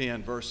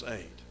 10, verse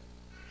 8.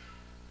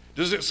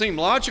 Does it seem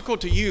logical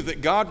to you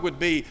that God would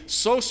be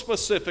so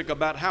specific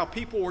about how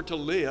people were to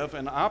live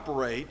and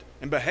operate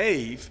and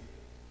behave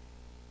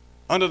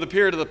under the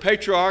period of the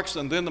patriarchs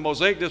and then the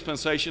Mosaic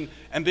dispensation,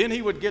 and then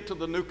He would get to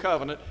the new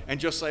covenant and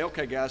just say,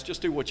 okay guys,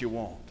 just do what you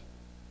want?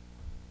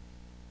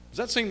 Does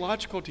that seem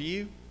logical to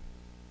you?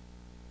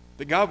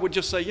 That God would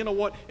just say, you know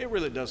what, it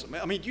really doesn't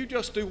matter. I mean, you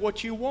just do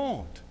what you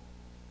want.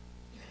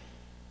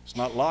 It's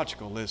not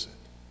logical, is it?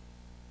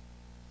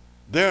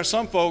 There are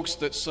some folks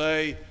that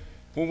say,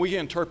 when we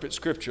interpret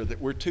Scripture, that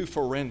we're too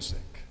forensic,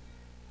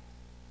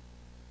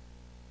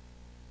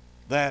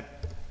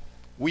 that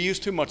we use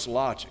too much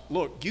logic.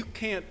 Look,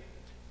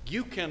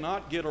 you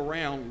cannot get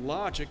around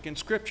logic in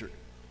Scripture.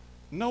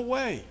 No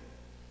way.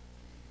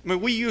 I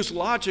mean, we use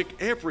logic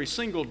every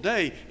single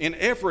day in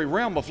every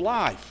realm of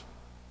life.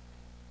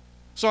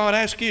 So I'd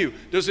ask you,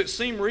 does it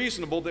seem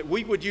reasonable that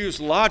we would use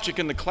logic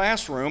in the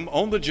classroom,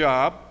 on the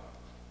job,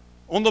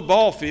 on the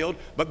ball field,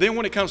 but then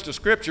when it comes to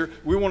Scripture,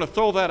 we want to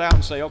throw that out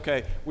and say,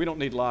 okay, we don't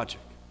need logic.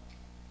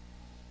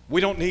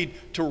 We don't need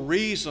to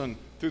reason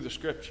through the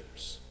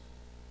Scriptures.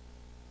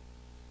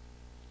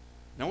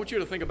 Now I want you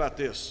to think about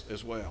this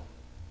as well.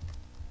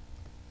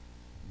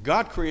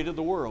 God created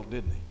the world,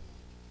 didn't He?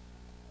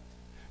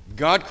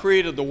 God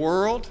created the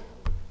world.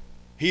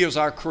 He is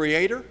our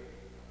creator.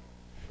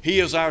 He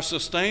is our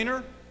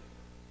sustainer.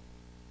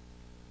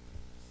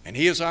 And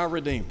He is our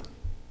redeemer.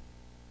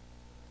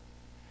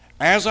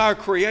 As our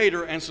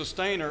creator and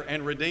sustainer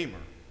and redeemer,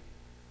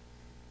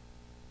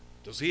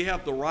 does He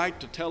have the right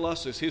to tell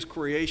us as His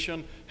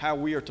creation how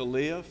we are to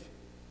live?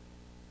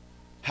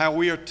 How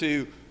we are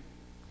to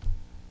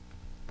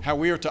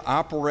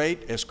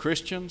operate as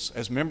Christians,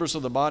 as members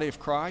of the body of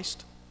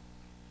Christ?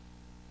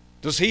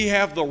 Does He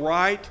have the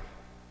right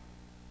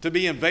to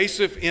be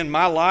invasive in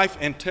my life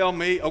and tell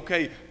me,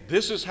 okay,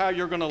 this is how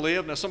you're going to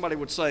live? Now somebody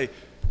would say,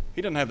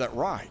 He doesn't have that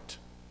right.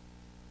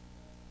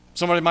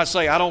 Somebody might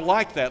say, I don't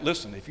like that.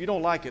 Listen, if you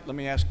don't like it, let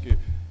me ask you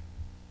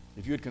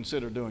if you would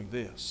consider doing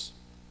this.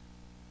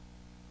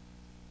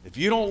 If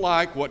you don't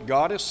like what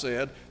God has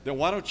said, then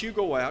why don't you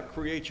go out,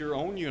 create your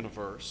own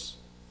universe?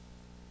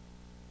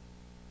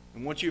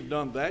 And once you've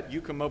done that,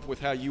 you come up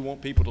with how you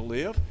want people to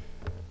live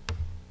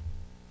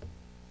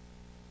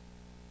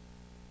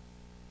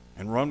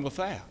and run with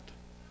that.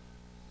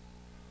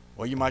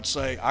 Well, you might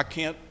say, I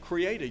can't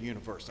create a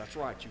universe. That's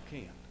right, you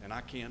can't, and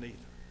I can't either.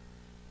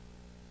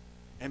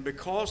 And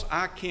because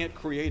I can't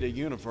create a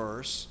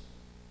universe,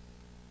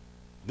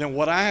 then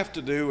what I have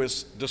to do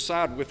is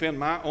decide within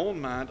my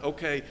own mind,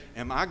 okay,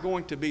 am I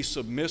going to be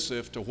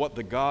submissive to what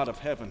the God of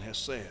heaven has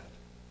said?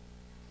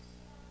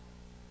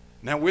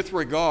 Now, with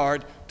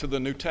regard to the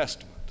New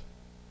Testament,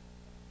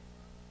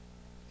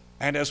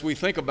 and as we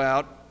think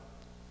about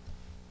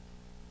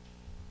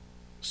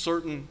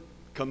certain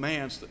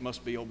commands that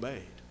must be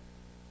obeyed,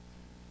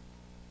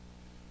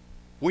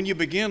 when you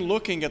begin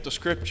looking at the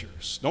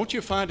Scriptures, don't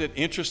you find it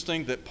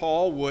interesting that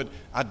Paul would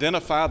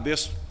identify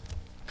this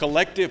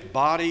collective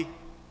body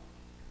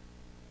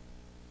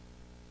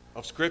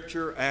of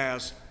Scripture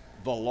as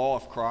the law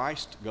of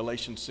Christ,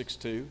 Galatians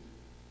 6:2?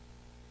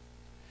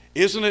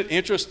 Isn't it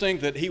interesting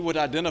that he would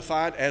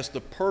identify it as the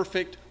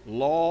perfect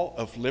law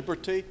of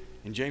liberty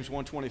in James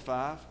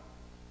 1:25?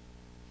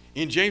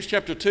 In James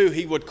chapter 2,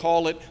 he would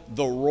call it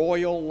the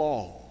royal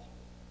law.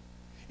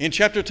 In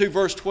chapter 2,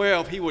 verse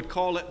 12, he would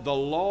call it the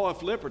law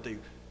of liberty.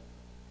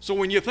 So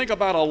when you think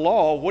about a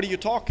law, what are you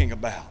talking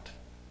about?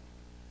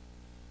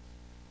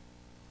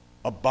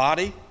 A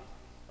body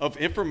of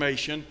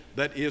information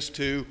that is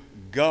to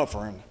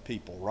govern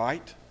people,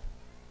 right?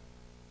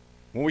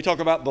 When we talk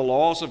about the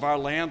laws of our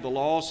land, the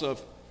laws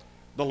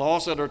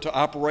that are to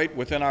operate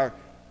within our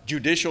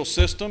judicial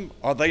system,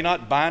 are they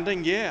not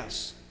binding?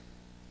 Yes.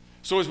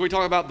 So as we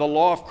talk about the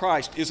law of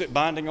Christ, is it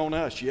binding on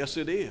us? Yes,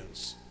 it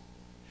is.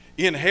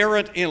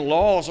 Inherent in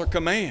laws are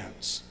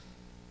commands.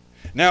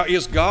 Now,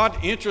 is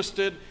God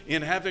interested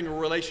in having a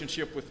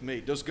relationship with me?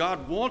 Does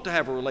God want to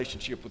have a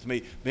relationship with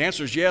me? The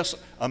answer is yes,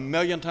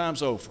 1,000,000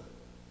 times over.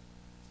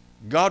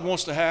 God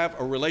wants to have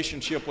a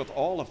relationship with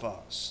all of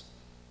us.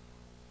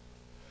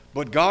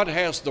 But God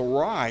has the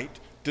right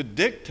to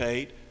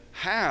dictate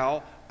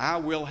how I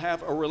will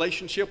have a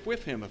relationship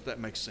with Him, if that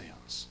makes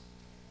sense.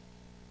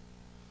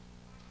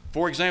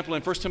 For example,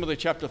 in 1 Timothy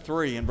chapter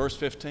 3 and verse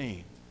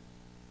 15,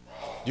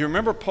 do you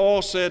remember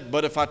Paul said,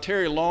 "But if I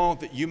tarry long,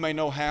 that you may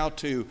know how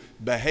to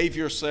behave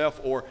yourself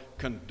or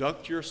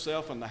conduct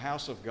yourself in the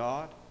house of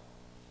God"?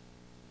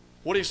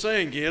 What he's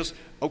saying is,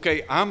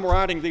 okay, I'm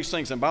writing these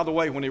things. And by the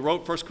way, when he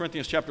wrote 1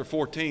 Corinthians chapter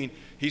 14,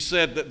 he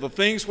said that the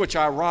things which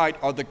I write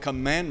are the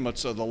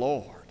commandments of the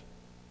Lord.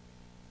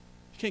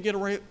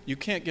 You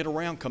can't get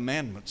around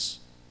commandments,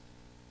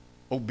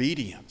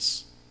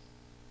 obedience.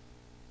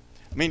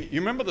 I mean, you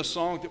remember the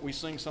song that we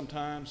sing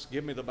sometimes,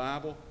 "Give Me the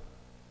Bible"?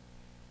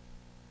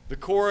 The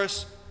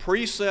chorus,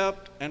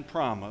 precept and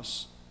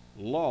promise,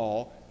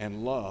 law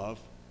and love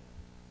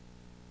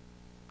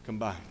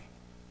combining.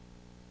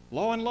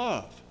 Law and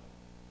love.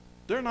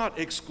 They're not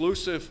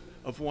exclusive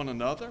of one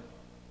another.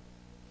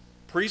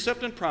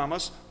 Precept and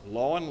promise,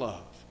 law and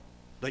love.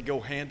 They go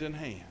hand in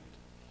hand.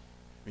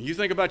 When you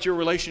think about your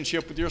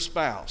relationship with your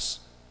spouse,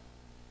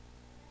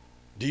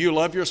 do you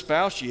love your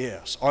spouse?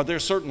 Yes. Are there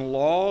certain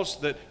laws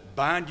that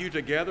bind you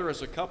together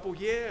as a couple?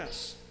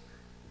 Yes.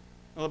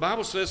 Well, the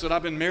Bible says that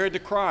I've been married to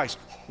Christ,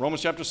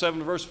 Romans chapter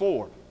 7, verse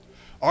 4.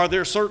 Are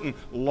there certain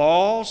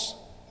laws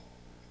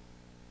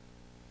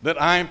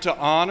that I am to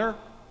honor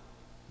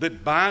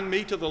that bind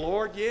me to the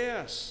Lord?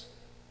 Yes.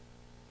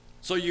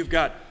 So you've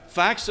got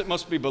facts that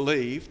must be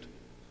believed,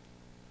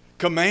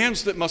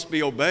 commands that must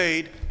be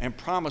obeyed, and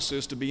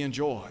promises to be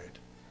enjoyed.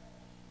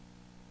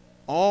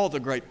 All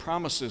the great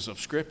promises of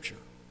Scripture.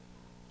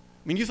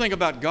 I mean, you think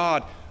about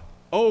God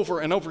over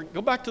and over.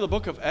 Go back to the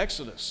book of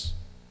Exodus.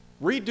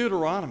 Read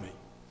Deuteronomy.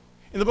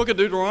 In the book of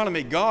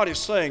Deuteronomy, God is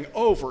saying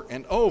over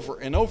and over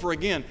and over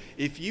again,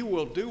 if you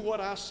will do what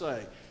I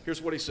say,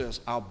 here's what He says,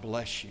 I'll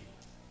bless you.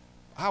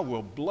 I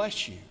will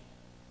bless you.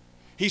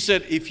 He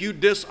said, if you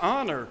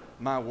dishonor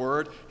my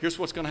word, here's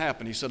what's going to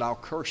happen. He said, I'll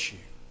curse you.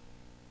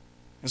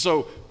 And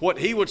so what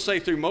He would say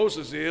through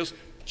Moses is,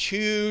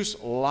 choose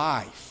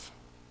life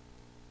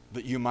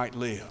that you might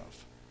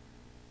live.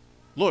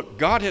 Look,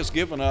 God has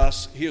given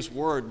us His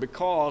word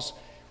because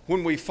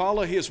when we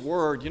follow His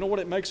word, you know what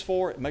it makes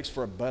for? It makes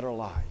for a better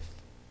life.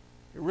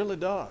 It really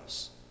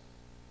does.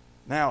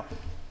 Now,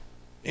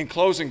 in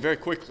closing very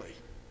quickly,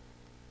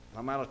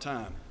 I'm out of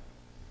time.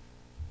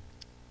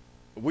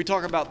 We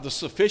talk about the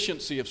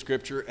sufficiency of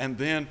Scripture and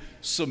then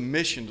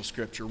submission to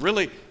Scripture.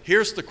 Really,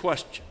 here's the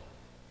question.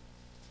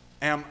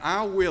 Am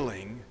I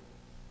willing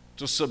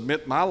to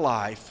submit my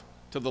life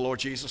to the Lord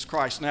Jesus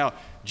Christ? Now,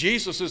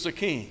 Jesus is a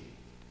king.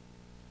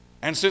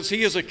 And since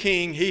He is a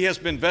king, He has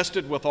been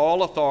vested with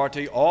all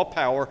authority, all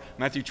power,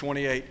 Matthew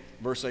 28,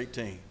 verse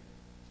 18.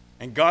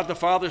 And God the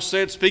Father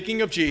said,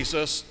 speaking of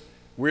Jesus,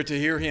 we're to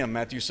hear Him,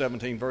 Matthew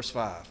 17, verse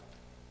 5.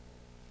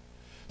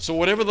 So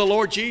whatever the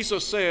Lord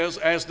Jesus says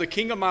as the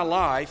king of my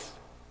life,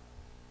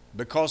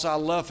 because I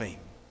love Him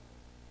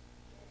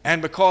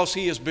and because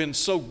He has been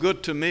so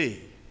good to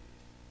me,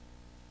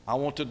 I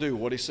want to do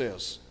what He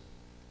says.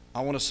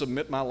 I want to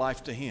submit my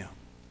life to Him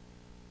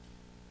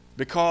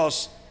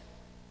because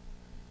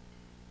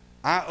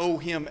I owe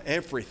Him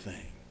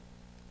everything.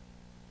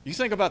 You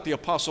think about the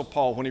Apostle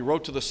Paul when he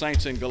wrote to the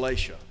saints in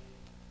Galatia.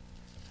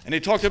 And he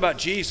talked about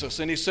Jesus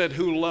and he said,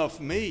 who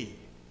loved me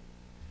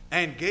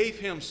and gave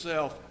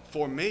Himself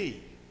for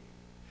me.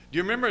 Do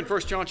you remember in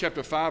 1 John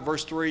chapter 5,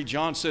 verse 3,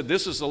 John said,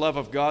 this is the love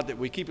of God, that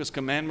we keep His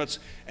commandments,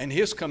 and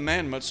His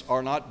commandments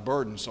are not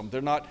burdensome.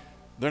 They're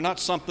not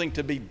something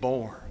to be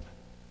borne.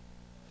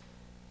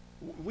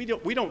 We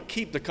don't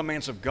keep the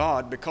commands of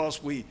God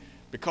because we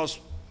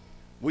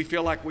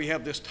feel like we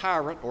have this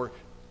tyrant or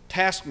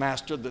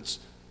taskmaster that's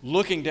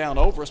looking down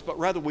over us, but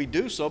rather we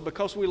do so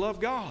because we love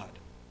God.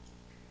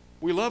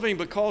 We love Him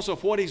because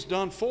of what He's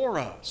done for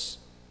us.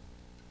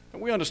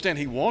 And we understand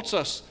He wants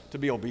us to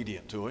be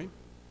obedient to Him.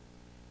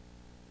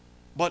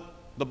 But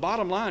the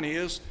bottom line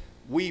is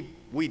we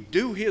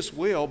do His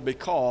will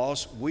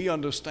because we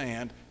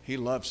understand He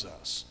loves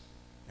us.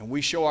 And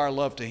we show our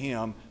love to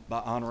Him by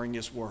honoring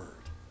His word.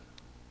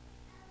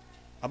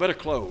 I better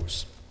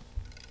close.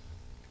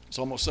 It's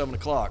almost 7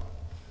 o'clock.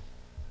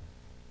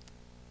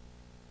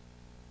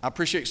 I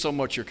appreciate so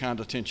much your kind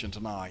attention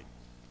tonight.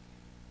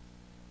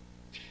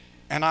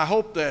 And I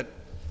hope that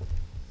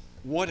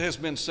what has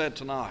been said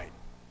tonight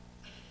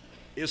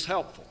is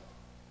helpful.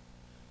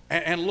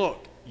 And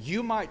look,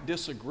 you might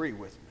disagree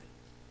with me.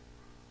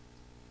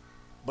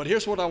 But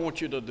here's what I want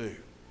you to do.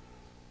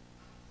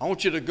 I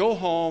want you to go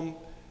home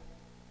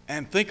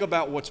and think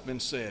about what's been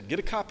said. Get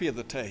a copy of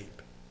the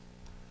tape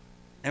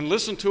and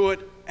listen to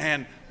it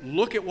and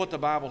look at what the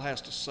Bible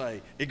has to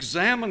say.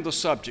 Examine the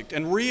subject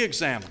and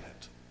re-examine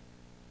it.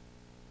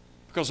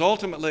 Because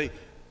ultimately,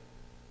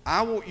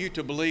 I want you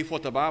to believe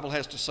what the Bible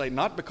has to say,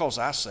 not because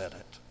I said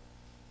it,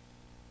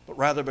 but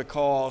rather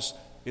because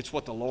it's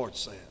what the Lord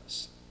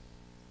says.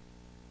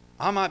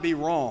 I might be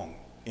wrong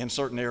in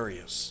certain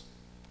areas.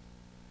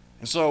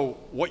 And so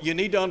what you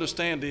need to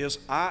understand is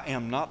I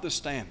am not the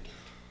standard.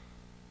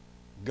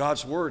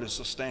 God's word is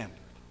the standard.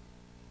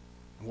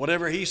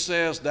 Whatever He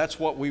says, that's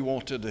what we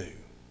want to do.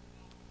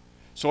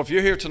 So if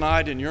you're here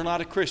tonight and you're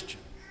not a Christian,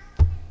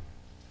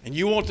 and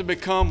you want to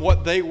become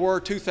what they were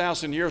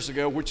 2,000 years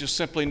ago, which is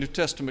simply New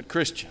Testament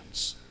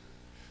Christians,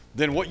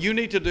 then what you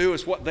need to do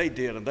is what they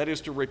did, and that is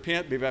to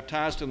repent, be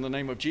baptized in the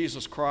name of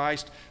Jesus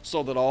Christ,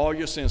 so that all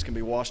your sins can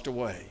be washed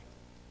away.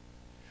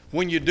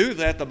 When you do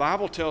that, the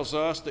Bible tells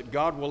us that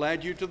God will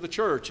add you to the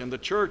church, and the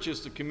church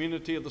is the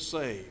community of the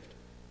saved.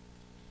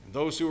 And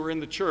those who are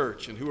in the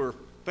church and who are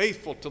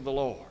faithful to the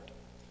Lord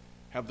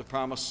have the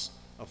promise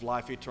of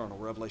life eternal,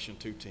 Revelation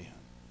 2:10.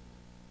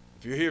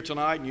 If you're here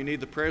tonight and you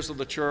need the prayers of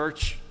the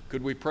church,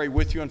 could we pray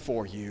with you and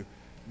for you?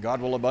 God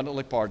will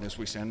abundantly pardon as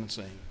we stand and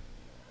sing.